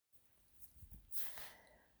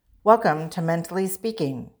Welcome to Mentally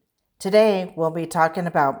Speaking. Today we'll be talking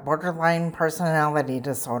about borderline personality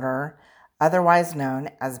disorder, otherwise known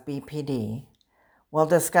as BPD. We'll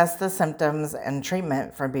discuss the symptoms and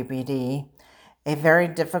treatment for BPD, a very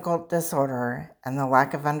difficult disorder, and the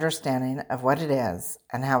lack of understanding of what it is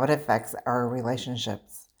and how it affects our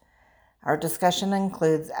relationships. Our discussion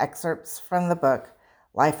includes excerpts from the book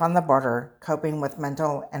Life on the Border: Coping with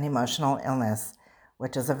Mental and Emotional Illness,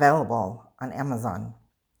 which is available on Amazon.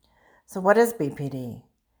 So what is BPD?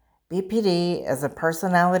 BPD is a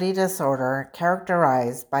personality disorder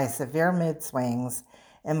characterized by severe mood swings,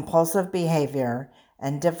 impulsive behavior,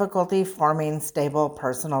 and difficulty forming stable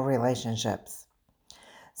personal relationships.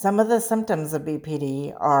 Some of the symptoms of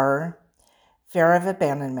BPD are fear of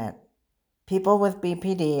abandonment. People with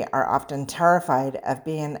BPD are often terrified of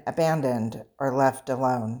being abandoned or left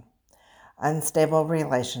alone. Unstable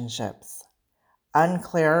relationships.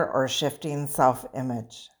 Unclear or shifting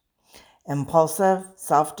self-image. Impulsive,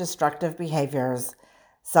 self-destructive behaviors,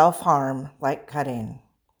 self-harm like cutting,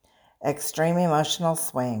 extreme emotional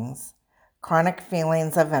swings, chronic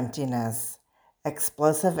feelings of emptiness,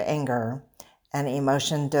 explosive anger, and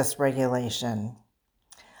emotion dysregulation.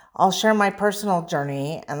 I'll share my personal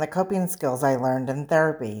journey and the coping skills I learned in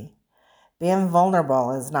therapy. Being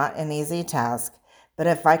vulnerable is not an easy task, but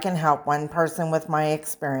if I can help one person with my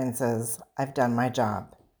experiences, I've done my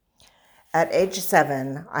job. At age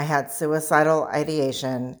 7, I had suicidal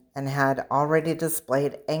ideation and had already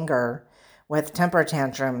displayed anger with temper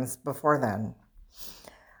tantrums before then.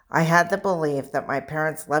 I had the belief that my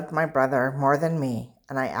parents loved my brother more than me,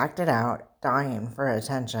 and I acted out, dying for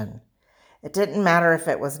attention. It didn't matter if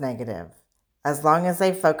it was negative. As long as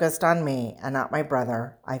they focused on me and not my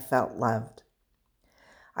brother, I felt loved.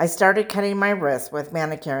 I started cutting my wrists with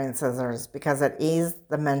manicuring scissors because it eased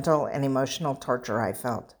the mental and emotional torture I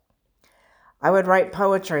felt. I would write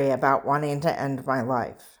poetry about wanting to end my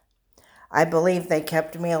life. I believe they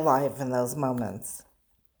kept me alive in those moments.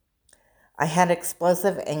 I had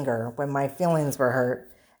explosive anger when my feelings were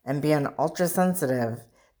hurt, and being ultra-sensitive,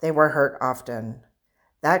 they were hurt often.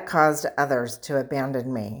 That caused others to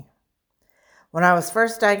abandon me. When I was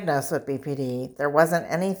first diagnosed with BPD, there wasn't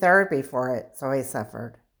any therapy for it, so I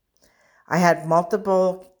suffered. I had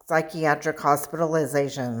multiple psychiatric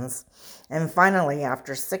hospitalizations, and finally,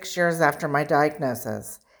 after 6 years after my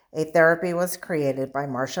diagnosis, a therapy was created by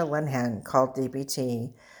Marsha Linehan called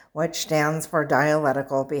DBT, which stands for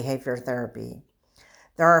Dialectical Behavior Therapy.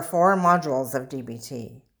 There are 4 modules of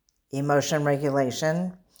DBT: emotion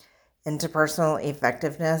regulation, interpersonal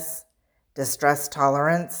effectiveness, distress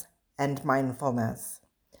tolerance, and mindfulness.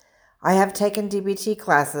 I have taken DBT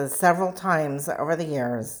classes several times over the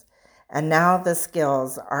years, and now the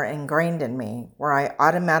skills are ingrained in me where I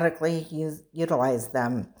automatically utilize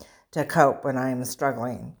them to cope when I am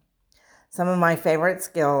struggling. Some of my favorite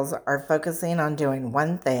skills are focusing on doing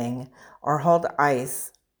one thing, or hold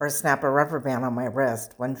ice or snap a rubber band on my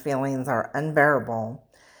wrist when feelings are unbearable,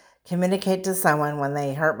 communicate to someone when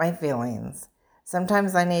they hurt my feelings.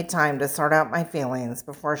 Sometimes I need time to sort out my feelings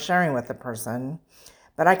before sharing with the person,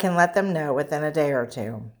 but I can let them know within a day or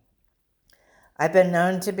two. I've been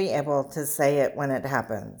known to be able to say it when it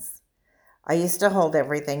happens. I used to hold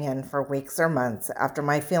everything in for weeks or months after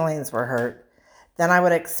my feelings were hurt. Then I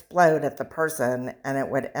would explode at the person and it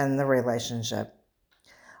would end the relationship.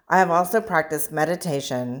 I have also practiced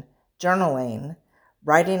meditation, journaling,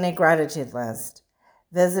 writing a gratitude list,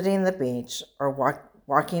 visiting the beach or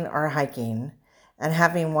walking or hiking, and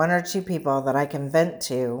having 1 or 2 people that I can vent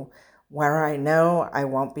to where I know I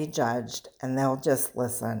won't be judged and they'll just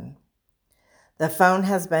listen. The phone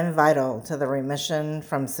has been vital to the remission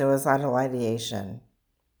from suicidal ideation.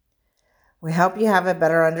 We hope you have a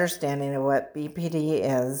better understanding of what BPD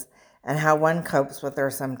is and how one copes with their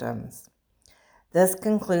symptoms. This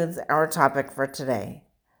concludes our topic for today.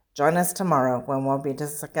 Join us tomorrow when we'll be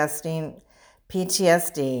discussing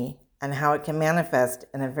PTSD and how it can manifest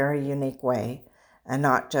in a very unique way, and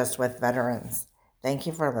not just with veterans. Thank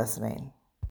you for listening.